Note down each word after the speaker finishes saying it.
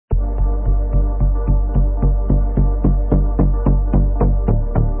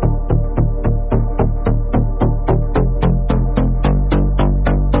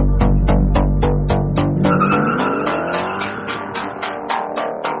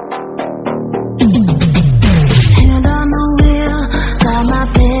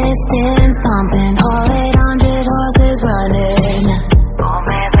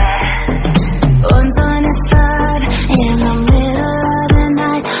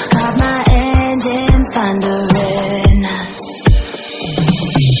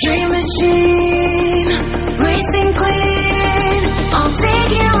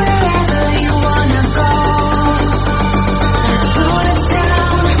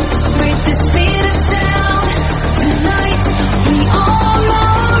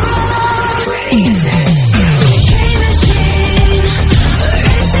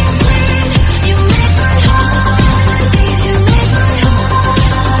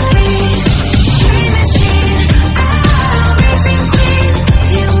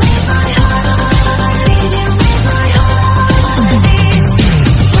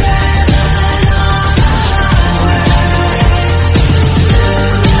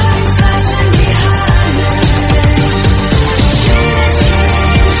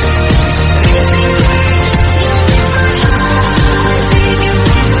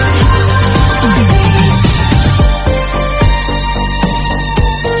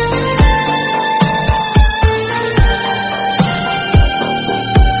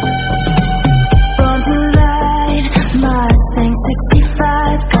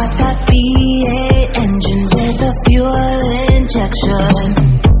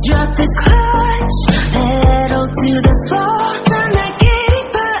Drop the clutch, pedal to the floor. Turn that giddy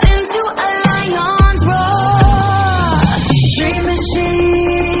button to a lion's roar. Dream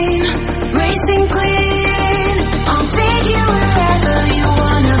machine, racing queen, I'll take you wherever you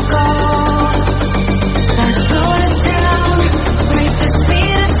wanna go. Let's slow us down, break the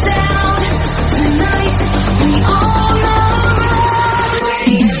speed of sound. Tonight, we all know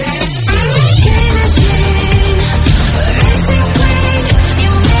dream machine, racing queen,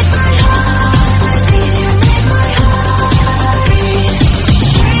 you make my heart beat, you make my heart beat.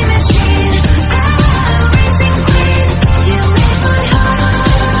 Dream machine, racing queen, you make my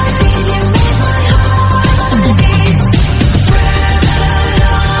heart beat, you make my heart beat. Red on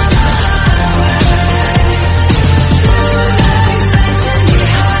the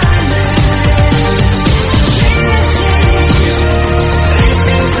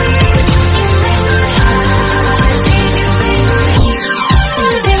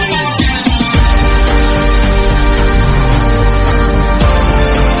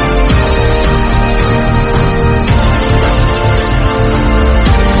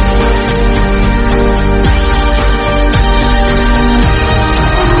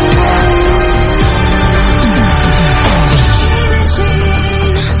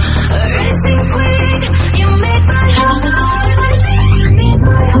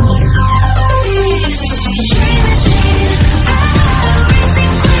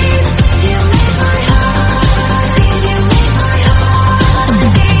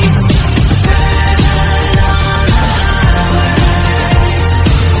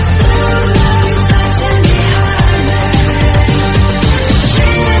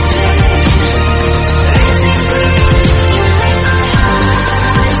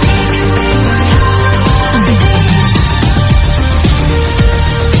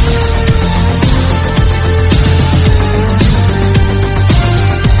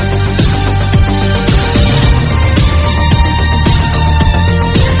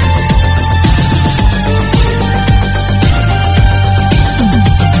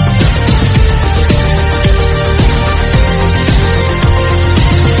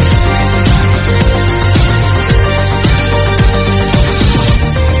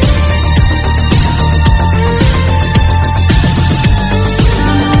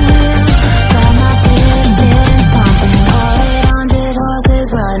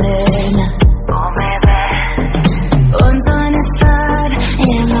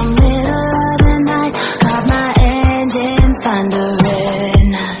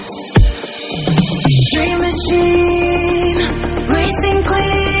Dream machine, racing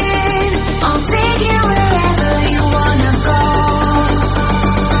queen, I'll take